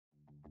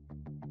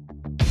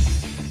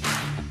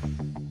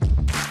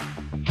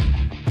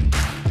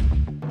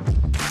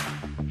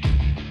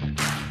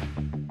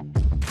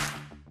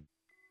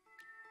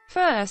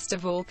First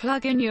of all,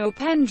 plug in your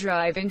pen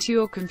drive into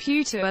your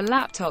computer or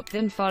laptop,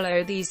 then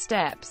follow these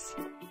steps.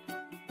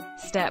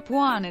 Step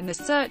 1. In the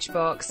search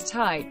box,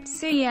 type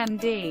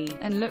cmd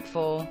and look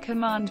for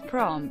command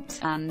prompt,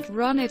 and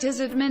run it as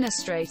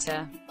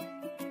administrator.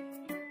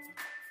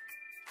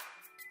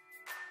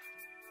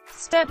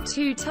 Step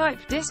 2. Type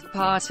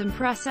DISKPART and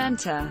press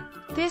enter.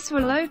 This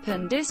will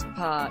open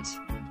DISKPART.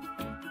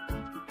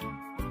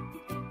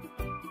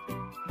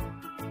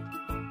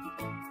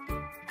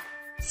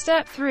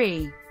 Step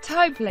 3.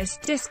 Type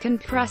list disk and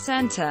press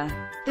enter.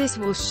 This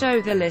will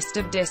show the list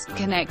of disks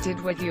connected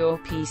with your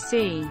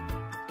PC.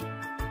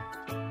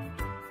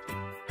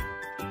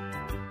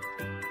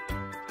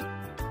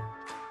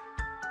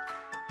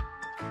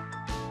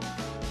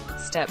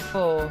 Step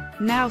 4.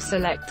 Now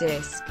select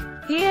disk.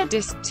 Here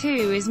disk 2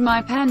 is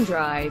my pen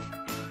drive.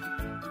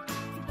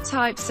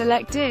 Type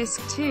select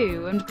disk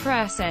 2 and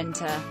press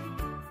enter.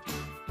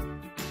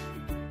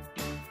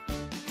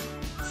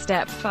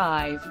 Step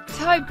 5.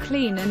 Type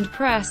clean and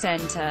press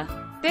enter.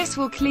 This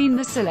will clean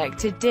the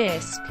selected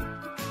disk.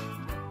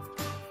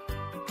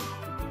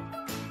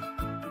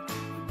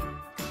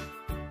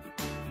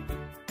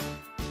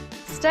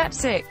 Step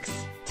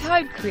 6.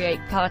 Type create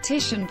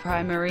partition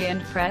primary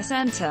and press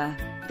enter.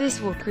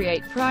 This will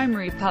create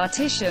primary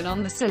partition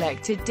on the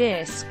selected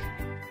disk.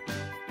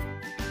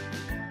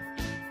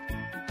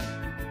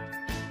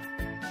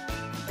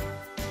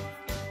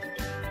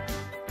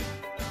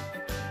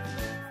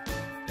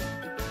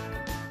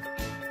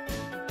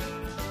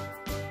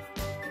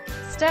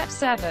 Step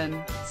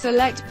 7.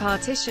 Select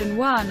partition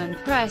 1 and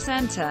press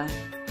enter.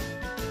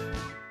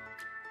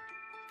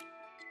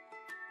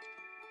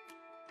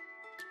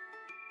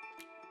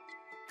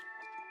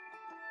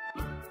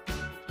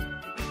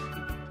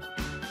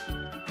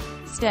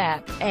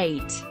 Step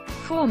 8.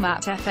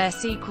 Format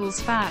FS equals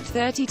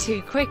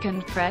FAT32 quick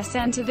and press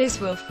enter. This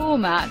will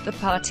format the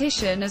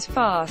partition as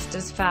fast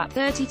as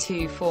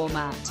FAT32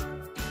 format.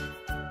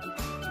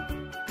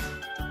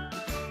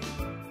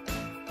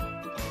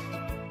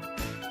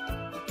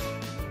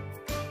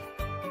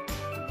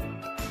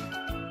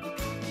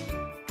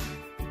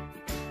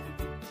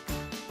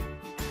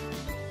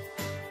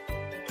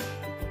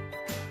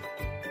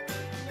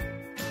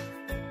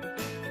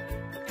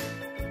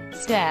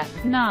 Step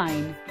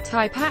 9.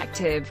 Type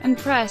active and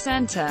press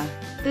enter.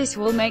 This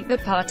will make the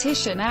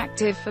partition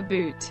active for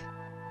boot.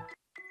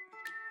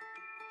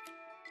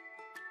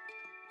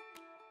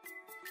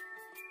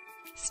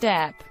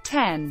 Step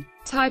 10.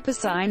 Type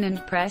assign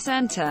and press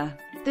enter.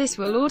 This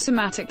will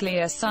automatically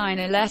assign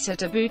a letter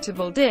to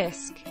bootable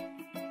disk.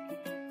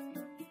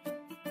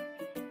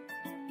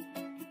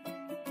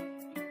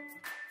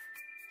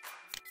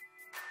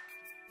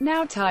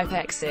 Now type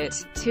exit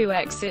to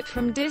exit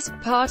from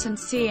DISKPART and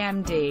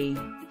CMD.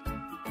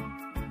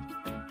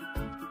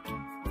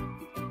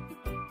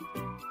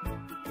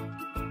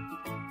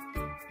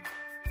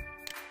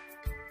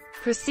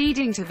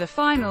 Proceeding to the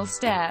final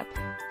step,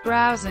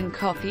 browse and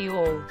copy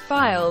all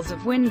files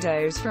of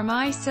Windows from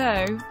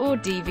ISO or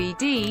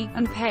DVD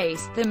and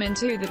paste them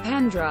into the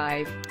pen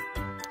drive.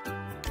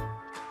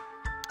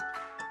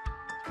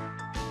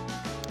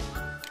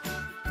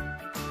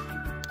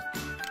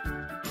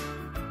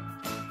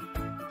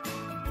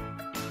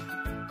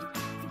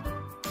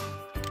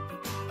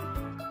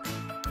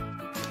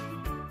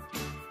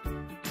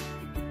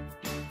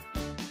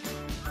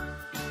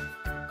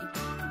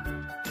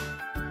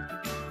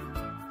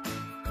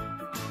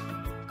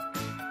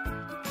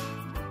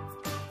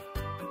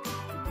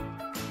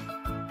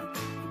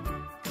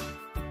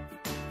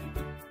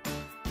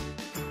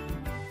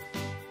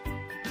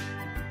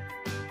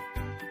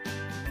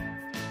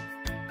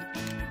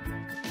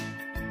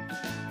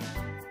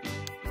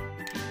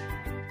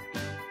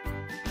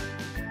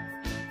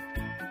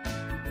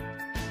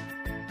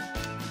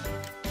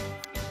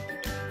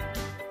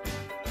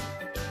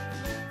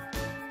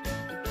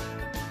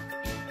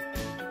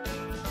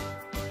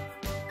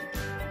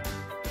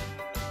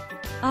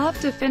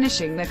 After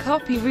finishing the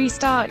copy,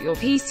 restart your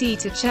PC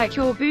to check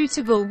your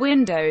bootable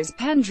Windows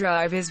pen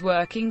drive is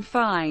working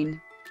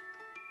fine.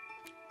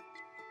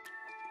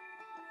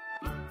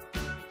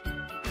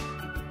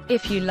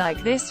 If you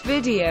like this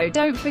video,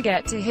 don't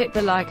forget to hit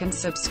the like and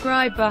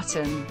subscribe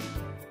button.